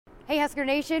Hey Husker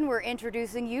Nation, we're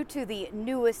introducing you to the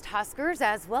newest Huskers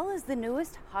as well as the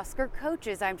newest Husker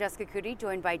coaches. I'm Jessica Coody,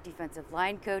 joined by defensive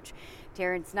line coach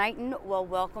Terrance Knighton. Well,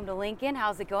 welcome to Lincoln.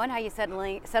 How's it going? How you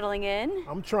settling in?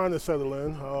 I'm trying to settle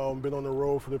in. Been on the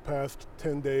road for the past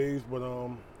 10 days, but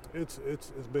it's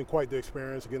been quite the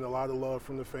experience, getting a lot of love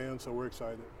from the fans, so we're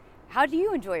excited. How do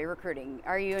you enjoy recruiting?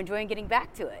 Are you enjoying getting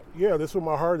back to it? Yeah, this is where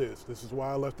my heart is. This is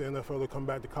why I left the NFL to come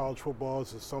back to college football.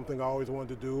 This is something I always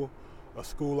wanted to do. A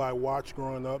school I watched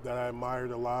growing up that I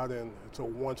admired a lot, and it's a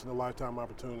once-in-a-lifetime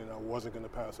opportunity, and I wasn't going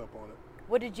to pass up on it.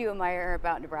 What did you admire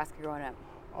about Nebraska growing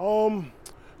up?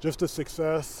 Just the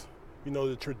success,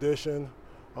 the tradition,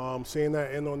 seeing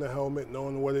that N on the helmet,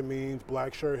 knowing what it means,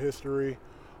 black shirt history,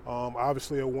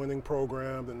 obviously a winning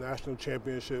program, the national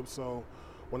championship. So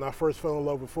when I first fell in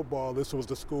love with football, this was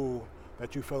the school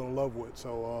that you fell in love with.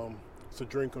 So it's a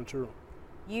dream come true.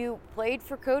 You played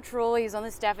for Coach Rhule. He was on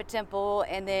the staff at Temple.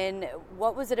 And then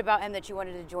what was it about him that you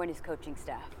wanted to join his coaching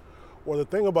staff? Well, the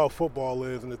thing about football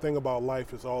is, and the thing about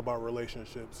life is all about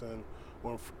relationships. And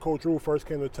when Coach Rhule first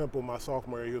came to Temple my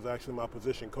sophomore year, he was actually my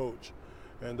position coach.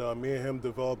 And me and him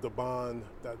developed a bond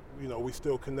that, we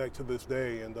still connect to this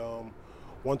day. And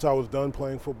once I was done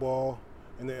playing football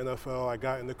in the NFL, I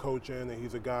got into coaching, and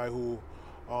he's a guy who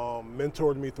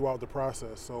mentored me throughout the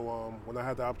process. So when I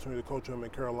had the opportunity to coach him in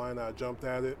Carolina, I jumped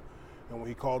at it. And when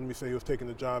he called me, said he was taking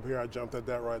the job here, I jumped at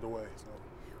that right away.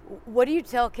 So. What do you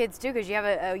tell kids too? Because you have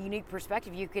a unique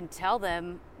perspective. You can tell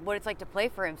them what it's like to play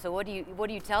for him. So what do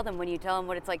you tell them when you tell them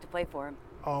what it's like to play for him?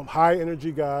 High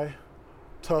energy guy,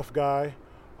 tough guy,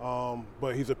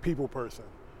 but he's a people person.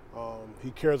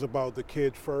 He cares about the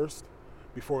kid first,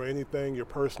 before anything, your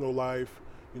personal life,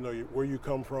 where you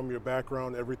come from, your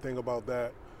background, everything about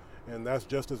that. And that's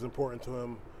just as important to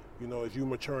him, as you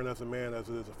maturing as a man as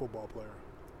it is a football player.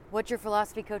 What's your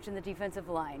philosophy coaching the defensive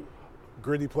line?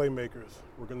 Gritty playmakers.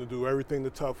 We're going to do everything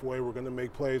the tough way. We're going to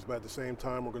make plays, but at the same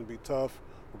time, we're going to be tough.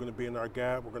 We're going to be in our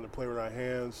gap. We're going to play with our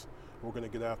hands. We're going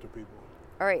to get after people.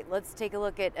 All right, let's take a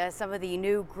look at some of the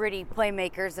new gritty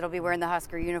playmakers that'll be wearing the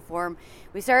Husker uniform.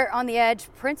 We start on the edge,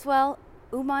 Princewell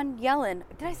Umanyalan.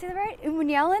 Did I say that right?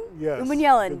 Umanyalan? Yes.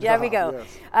 Umanyalan. There we go.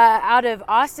 Yes. Out of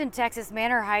Austin, Texas,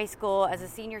 Manor High School as a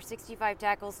senior, 65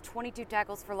 tackles, 22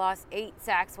 tackles for loss, 8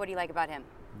 sacks. What do you like about him?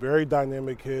 Very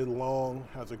dynamic kid, long,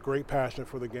 has a great passion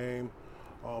for the game.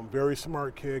 Very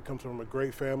smart kid, comes from a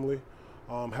great family.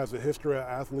 Has a history of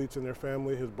athletes in their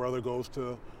family. His brother goes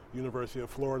to University of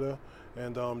Florida.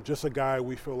 And just a guy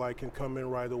we feel like can come in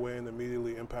right away and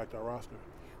immediately impact our roster.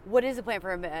 What is the plan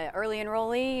for him? Early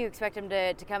enrollee? You expect him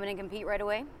to come in and compete right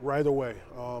away? Right away.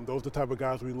 Those are the type of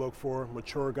guys we look for,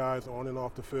 mature guys on and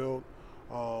off the field.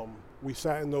 We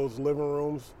sat in those living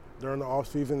rooms during the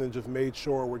offseason and just made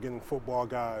sure we're getting football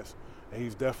guys. And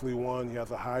he's definitely one. He has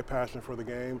a high passion for the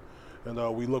game.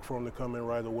 And we look for him to come in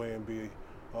right away and be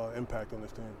impact on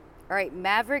this team. All right,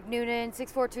 Maverick Noonan,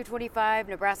 6'4", 225.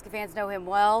 Nebraska fans know him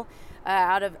well.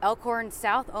 Out of Elkhorn,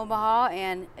 South Omaha,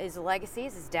 and his legacy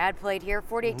is his dad played here.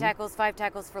 48 tackles, 5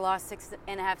 tackles for loss,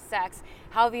 6.5 sacks.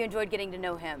 How have you enjoyed getting to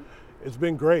know him? It's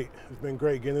been great. It's been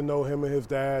great getting to know him and his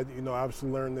dad. Obviously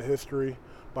learn the history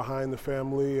behind the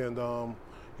family, and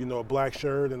a black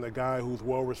shirt and a guy who's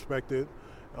well respected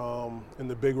in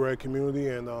the Big Red community.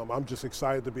 And I'm just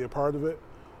excited to be a part of it.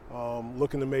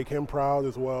 Looking to make him proud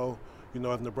as well.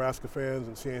 As Nebraska fans,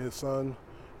 and seeing his son,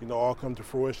 all come to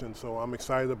fruition. So I'm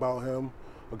excited about him,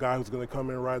 a guy who's going to come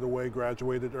in right away,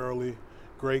 graduated early,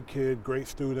 great kid, great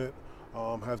student,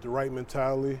 has the right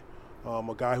mentality,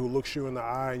 a guy who looks you in the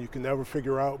eye and you can never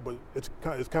figure out, but it's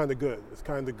kind of good. It's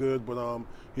kind of good, but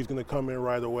he's going to come in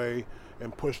right away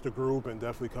and push the group and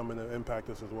definitely come in and impact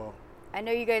us as well. I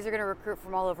know you guys are going to recruit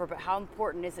from all over, but how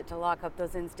important is it to lock up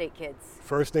those in-state kids?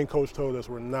 First thing Coach told us,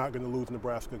 we're not going to lose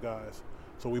Nebraska guys.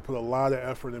 So we put a lot of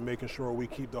effort in making sure we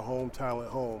keep the home talent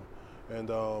home, and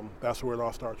that's where it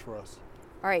all starts for us.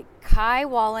 All right, Kai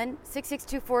Wallen, 6'6",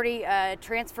 240,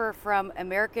 transfer from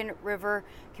American River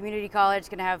Community College,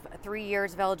 going to have 3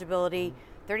 years of eligibility,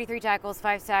 33 tackles,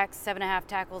 5 sacks, 7.5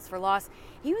 tackles for loss.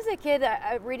 He was a kid,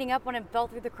 reading up on him, fell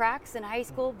through the cracks in high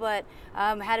school, but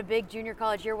had a big junior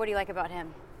college year. What do you like about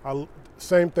him?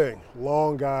 Same thing,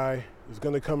 long guy. He's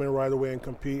going to come in right away and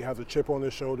compete, has a chip on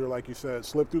his shoulder, like you said,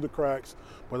 slipped through the cracks.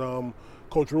 But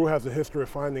Coach Rhule has a history of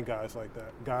finding guys like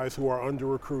that, guys who are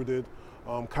under-recruited,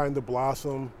 kind of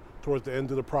blossom towards the end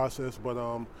of the process, but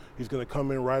he's going to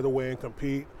come in right away and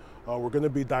compete. We're going to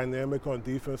be dynamic on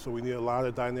defense, so we need a lot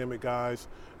of dynamic guys,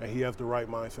 and he has the right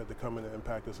mindset to come in and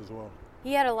impact us as well.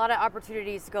 He had a lot of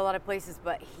opportunities to go a lot of places,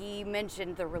 but he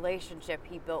mentioned the relationship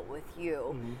he built with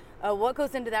you. What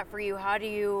goes into that for you? How do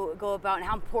you go about, and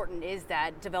how important is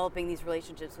that, developing these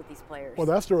relationships with these players? Well,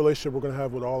 that's the relationship we're going to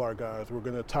have with all our guys. We're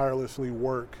going to tirelessly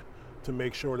work to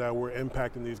make sure that we're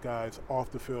impacting these guys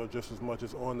off the field just as much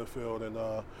as on the field. And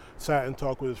sat and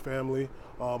talked with his family.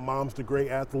 Mom's the great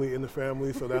athlete in the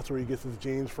family, so that's where he gets his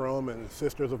genes from, and his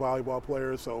sister's a volleyball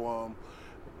player. So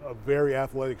a very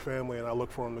athletic family, and I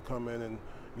look for him to come in and,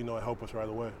 help us right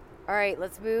away. All right,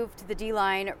 let's move to the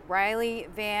D-line. Riley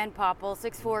Van Poppel,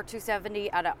 6'4",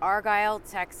 270, out of Argyle,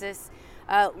 Texas.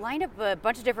 Lined up a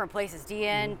bunch of different places.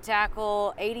 DN,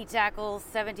 tackle, 80 tackles,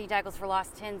 17 tackles for loss,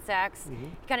 10 sacks.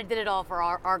 He kind of did it all for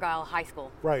Argyle High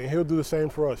School. Right, and he'll do the same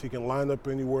for us. He can line up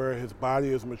anywhere. His body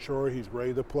is mature. He's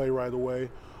ready to play right away.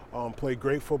 Played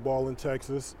great football in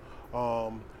Texas.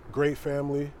 Great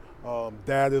family.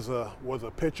 Dad was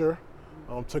a pitcher.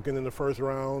 Took it in the first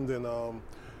round. And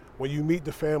when you meet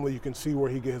the family, you can see where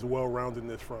he gets his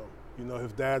well-roundedness from.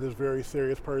 His dad is a very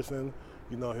serious person.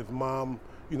 His mom,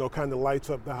 kind of lights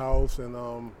up the house.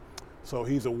 And so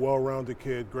he's a well-rounded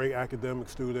kid, great academic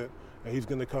student. And he's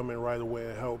going to come in right away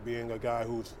and help, being a guy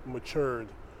who's matured,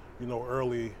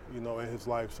 early, in his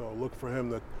life. So look for him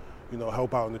to,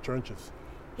 help out in the trenches.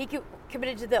 He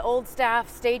committed to the old staff,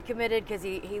 stayed committed because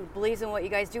he believes in what you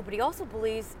guys do, but he also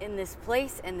believes in this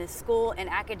place and this school, and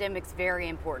academics very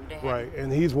important to him. Right,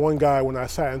 and he's one guy, when I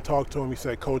sat and talked to him, he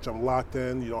said, "Coach, I'm locked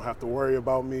in. You don't have to worry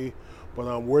about me."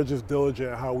 But we're just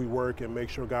diligent at how we work and make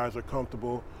sure guys are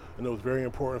comfortable. And it was very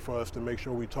important for us to make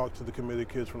sure we talked to the committed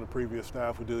kids from the previous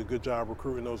staff who did a good job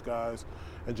recruiting those guys,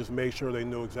 and just make sure they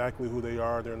knew exactly who they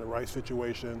are, they're in the right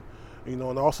situation. And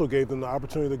also gave them the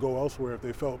opportunity to go elsewhere if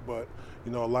they felt. But, a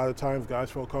lot of times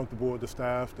guys felt comfortable with the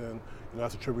staff, and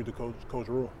that's a tribute to Coach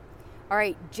Rhule. All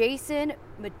right, Jason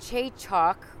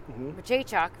Machachok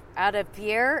out of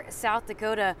Pierre, South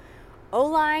Dakota.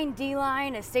 O-line,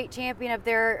 D-line, a state champion up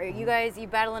there. You guys, you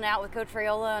battling out with Coach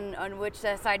Raiola on which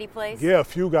side he plays? Yeah, a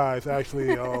few guys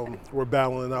actually were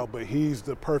battling out, but he's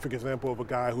the perfect example of a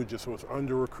guy who just was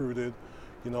under-recruited.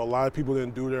 A lot of people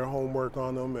didn't do their homework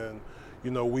on him, and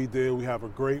we did. We have a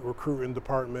great recruiting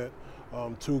department.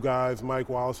 Two guys, Mike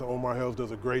Wallace and Omar Hills,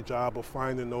 does a great job of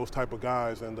finding those type of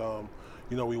guys. And,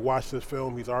 we watched this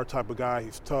film. He's our type of guy.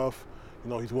 He's tough.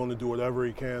 He's willing to do whatever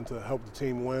he can to help the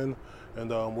team win. And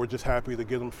we're just happy to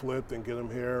get him flipped and get him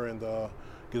here and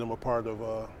get him a part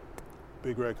of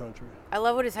Big Red Country. I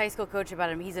love what his high school coach about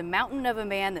him. He's a mountain of a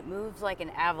man that moves like an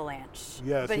avalanche.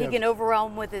 Yes, but he can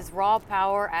overwhelm with his raw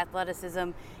power,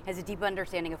 athleticism, has a deep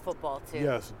understanding of football too.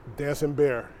 Yes, dancing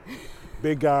bear.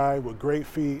 Big guy with great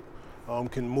feet,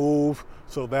 can move.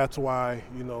 So that's why,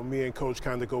 me and Coach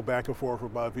kind of go back and forth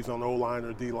about if he's on O-line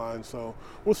or D-line. So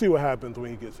we'll see what happens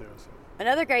when he gets here. So.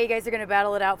 Another guy you guys are going to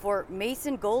battle it out for,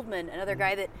 Mason Goldman, another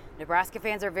guy that Nebraska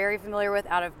fans are very familiar with,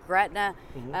 out of Gretna.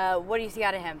 What do you see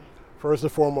out of him? First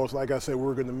and foremost, like I said,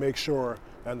 we're going to make sure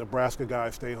that Nebraska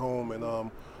guys stay home. And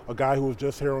a guy who was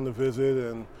just here on the visit,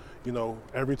 and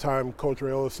every time Coach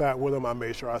Raiola sat with him, I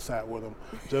made sure I sat with him,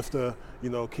 just to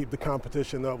keep the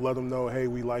competition up, let them know, hey,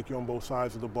 we like you on both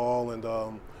sides of the ball. And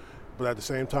but at the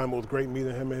same time, it was great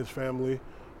meeting him and his family.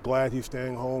 Glad he's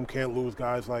staying home. Can't lose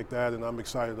guys like that, and I'm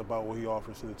excited about what he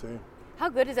offers to the team. How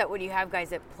good is that when you have guys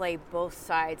that play both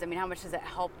sides? I mean, how much does it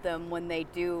help them when they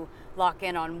do lock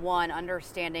in on one,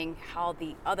 understanding how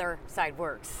the other side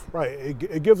works? Right.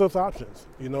 It gives us options.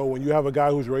 When you have a guy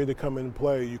who's ready to come in and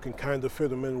play, you can kind of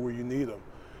fit him in where you need him.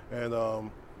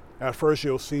 And at first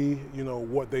you'll see,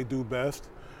 what they do best,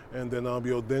 and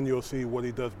then you'll see what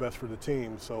he does best for the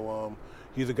team. So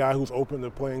he's a guy who's open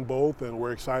to playing both, and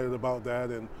we're excited about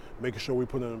that and making sure we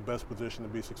put him in the best position to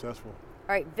be successful.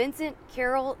 All right, Vincent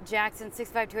Carroll Jackson,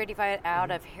 6'5", 285,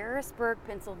 out of Harrisburg,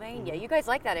 Pennsylvania. You guys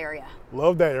like that area?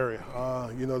 Love that area.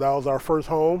 That was our first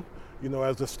home,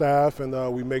 as the staff,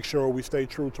 and we make sure we stay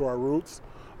true to our roots.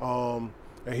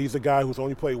 And he's a guy who's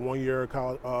only played 1 year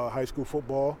of high school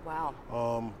football.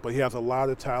 Wow. But he has a lot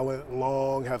of talent,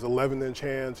 long, has 11-inch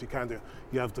hands.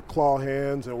 He has the claw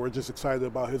hands, and we're just excited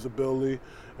about his ability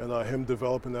and him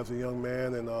developing as a young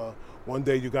man. And one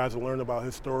day you guys will learn about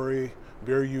his story.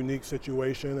 Very unique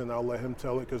situation, and I'll let him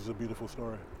tell it because it's a beautiful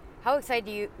story. How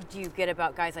excited do you get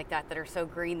about guys like that are so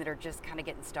green, that are just kind of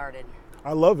getting started?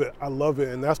 I love it.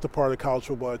 And that's the part of college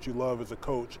football that you love as a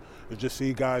coach, is just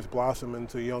see guys blossom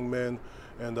into young men.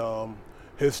 And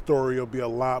his story will be a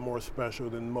lot more special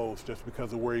than most, just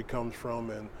because of where he comes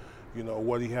from and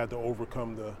what he had to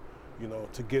overcome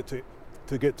to get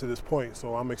to this point.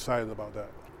 So I'm excited about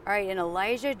that. All right, and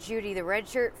Elijah Judy, the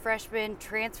redshirt freshman,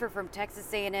 transfer from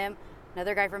Texas A&M,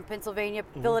 Another guy from Pennsylvania,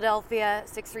 Philadelphia,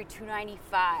 6'3",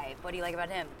 295. What do you like about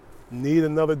him? Need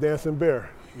another dancing bear.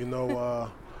 We're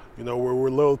a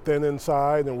little thin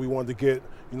inside, and we want to get,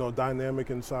 dynamic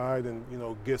inside, and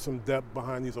get some depth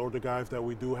behind these older guys that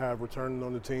we do have returning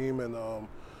on the team, and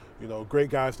great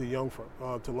guys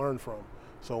to learn from.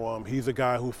 So he's a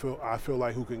guy I feel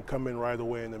like who can come in right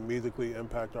away and immediately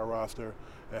impact our roster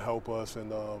and help us,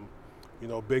 and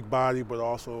big body, but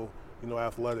also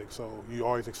athletic. So you're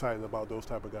always excited about those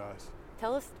type of guys.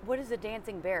 Tell us, what is a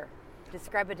dancing bear?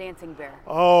 Describe a dancing bear.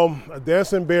 A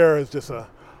dancing bear is just a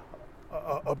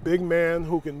big man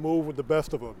who can move with the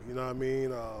best of them. You know what I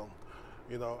mean?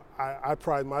 I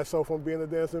pride myself on being a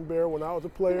dancing bear. When I was a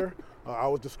player, I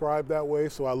was described that way,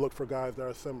 so I look for guys that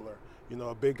are similar.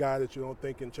 A big guy that you don't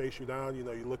think can chase you down. You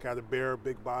look at a bear,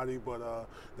 big body, but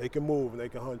they can move and they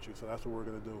can hunt you, so that's what we're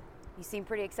going to do. You seem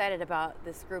pretty excited about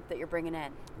this group that you're bringing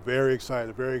in. Very excited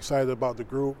about the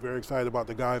group, very excited about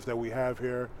the guys that we have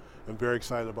here, and very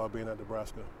excited about being at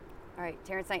Nebraska. All right,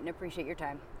 Terrance Knighton, appreciate your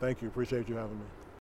time. Thank you, appreciate you having me.